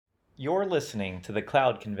You're listening to the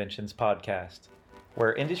Cloud Conventions podcast,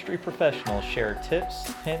 where industry professionals share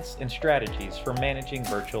tips, hints, and strategies for managing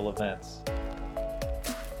virtual events.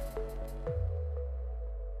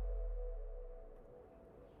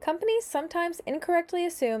 Companies sometimes incorrectly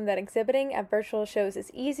assume that exhibiting at virtual shows is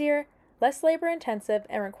easier, less labor-intensive,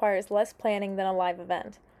 and requires less planning than a live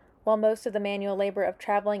event. While most of the manual labor of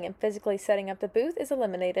traveling and physically setting up the booth is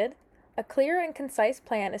eliminated, a clear and concise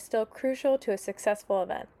plan is still crucial to a successful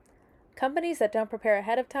event. Companies that don't prepare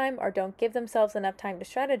ahead of time or don't give themselves enough time to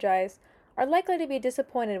strategize are likely to be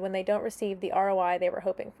disappointed when they don't receive the ROI they were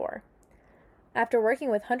hoping for. After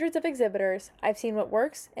working with hundreds of exhibitors, I've seen what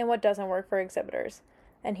works and what doesn't work for exhibitors.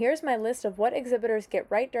 And here's my list of what exhibitors get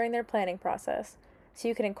right during their planning process, so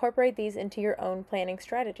you can incorporate these into your own planning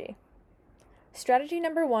strategy. Strategy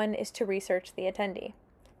number 1 is to research the attendee.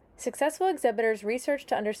 Successful exhibitors research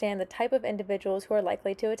to understand the type of individuals who are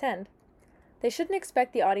likely to attend. They shouldn't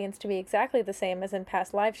expect the audience to be exactly the same as in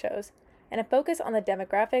past live shows, and a focus on the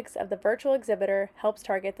demographics of the virtual exhibitor helps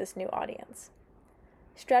target this new audience.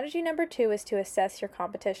 Strategy number 2 is to assess your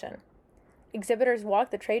competition. Exhibitors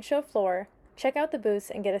walk the trade show floor, check out the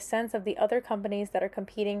booths, and get a sense of the other companies that are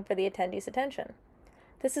competing for the attendees' attention.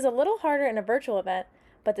 This is a little harder in a virtual event,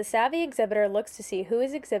 but the savvy exhibitor looks to see who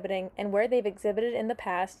is exhibiting and where they've exhibited in the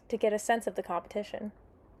past to get a sense of the competition.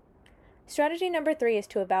 Strategy number 3 is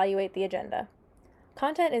to evaluate the agenda.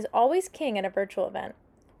 Content is always king at a virtual event,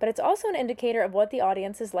 but it's also an indicator of what the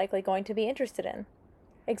audience is likely going to be interested in.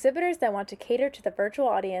 Exhibitors that want to cater to the virtual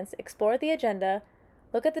audience explore the agenda,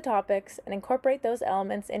 look at the topics, and incorporate those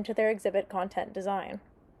elements into their exhibit content design.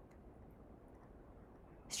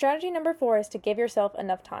 Strategy number 4 is to give yourself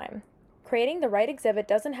enough time. Creating the right exhibit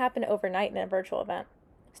doesn't happen overnight in a virtual event.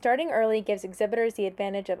 Starting early gives exhibitors the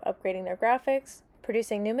advantage of upgrading their graphics,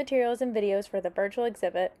 producing new materials and videos for the virtual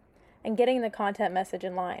exhibit, and getting the content message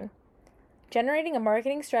in line. Generating a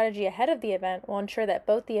marketing strategy ahead of the event will ensure that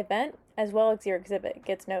both the event as well as your exhibit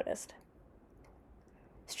gets noticed.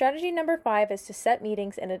 Strategy number 5 is to set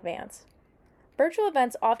meetings in advance. Virtual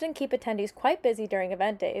events often keep attendees quite busy during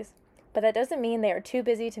event days, but that doesn't mean they are too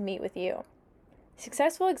busy to meet with you.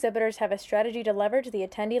 Successful exhibitors have a strategy to leverage the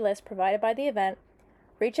attendee list provided by the event,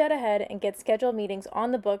 reach out ahead, and get scheduled meetings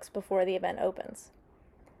on the books before the event opens.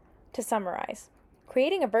 To summarize,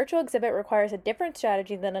 creating a virtual exhibit requires a different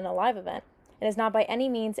strategy than in a live event, and is not by any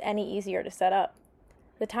means any easier to set up.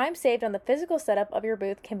 The time saved on the physical setup of your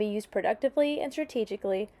booth can be used productively and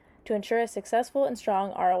strategically to ensure a successful and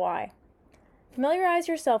strong ROI. Familiarize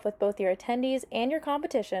yourself with both your attendees and your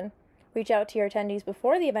competition, reach out to your attendees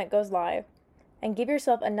before the event goes live, and give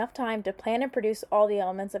yourself enough time to plan and produce all the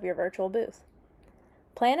elements of your virtual booth.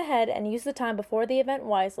 Plan ahead and use the time before the event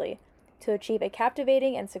wisely to achieve a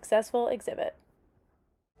captivating and successful exhibit.